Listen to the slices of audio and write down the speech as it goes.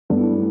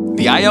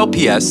The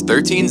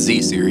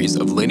ILPS-13Z series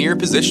of linear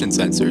position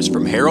sensors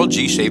from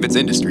Schaevitz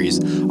Industries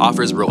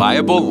offers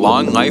reliable,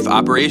 long-life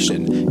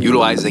operation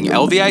utilizing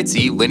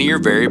LVIT linear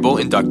variable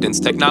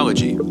inductance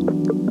technology.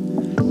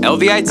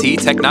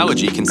 LVIT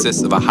technology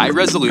consists of a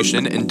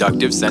high-resolution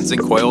inductive sensing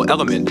coil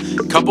element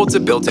coupled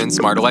to built-in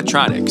smart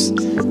electronics.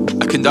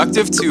 A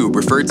conductive tube,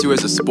 referred to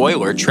as a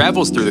spoiler,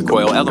 travels through the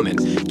coil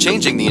element,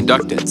 changing the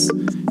inductance.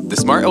 The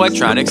smart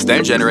electronics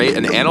then generate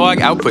an analog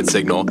output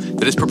signal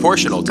that is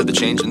proportional to the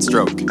change in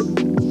stroke.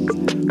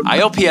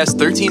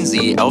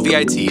 ILPS-13Z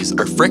LVITs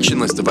are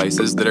frictionless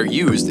devices that are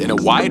used in a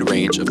wide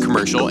range of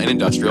commercial and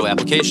industrial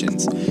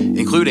applications,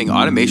 including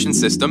automation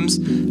systems,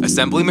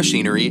 assembly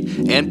machinery,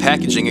 and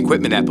packaging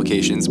equipment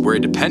applications where a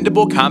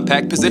dependable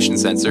compact position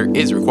sensor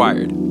is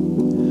required.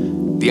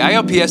 The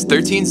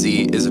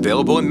ILPS-13Z is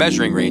available in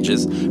measuring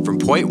ranges from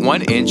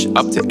 0.1 inch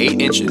up to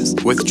 8 inches,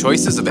 with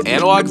choices of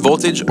analog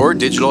voltage or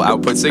digital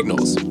output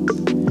signals.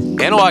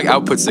 Analog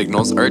output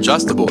signals are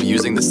adjustable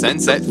using the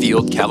SenSet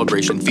field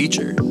calibration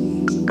feature.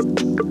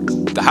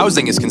 The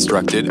housing is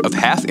constructed of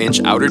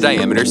half-inch outer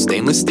diameter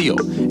stainless steel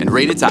and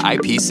rated to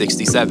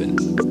IP67.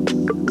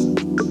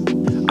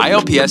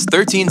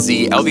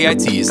 ILPS-13Z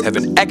LVITs have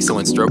an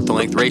excellent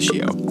stroke-to-length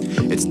ratio.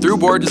 Its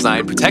through-bore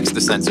design protects the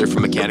sensor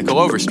from mechanical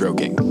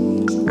overstroking.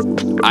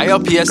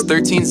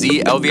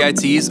 ILPS-13Z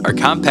LVITs are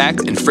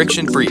compact and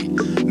friction-free,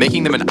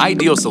 making them an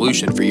ideal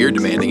solution for your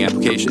demanding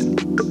application.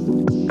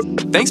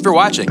 Thanks for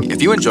watching.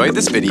 If you enjoyed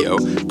this video,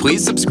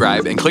 please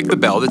subscribe and click the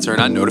bell to turn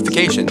on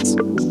notifications.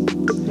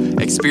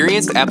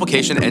 Experienced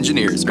application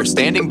engineers are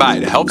standing by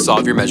to help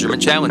solve your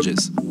measurement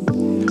challenges.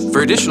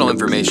 For additional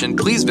information,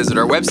 please visit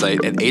our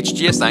website at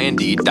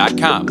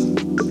hgsind.com.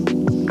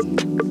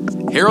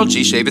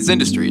 Schaevitz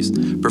Industries.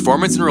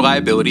 Performance and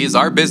reliability is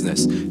our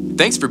business.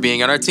 Thanks for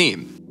being on our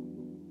team.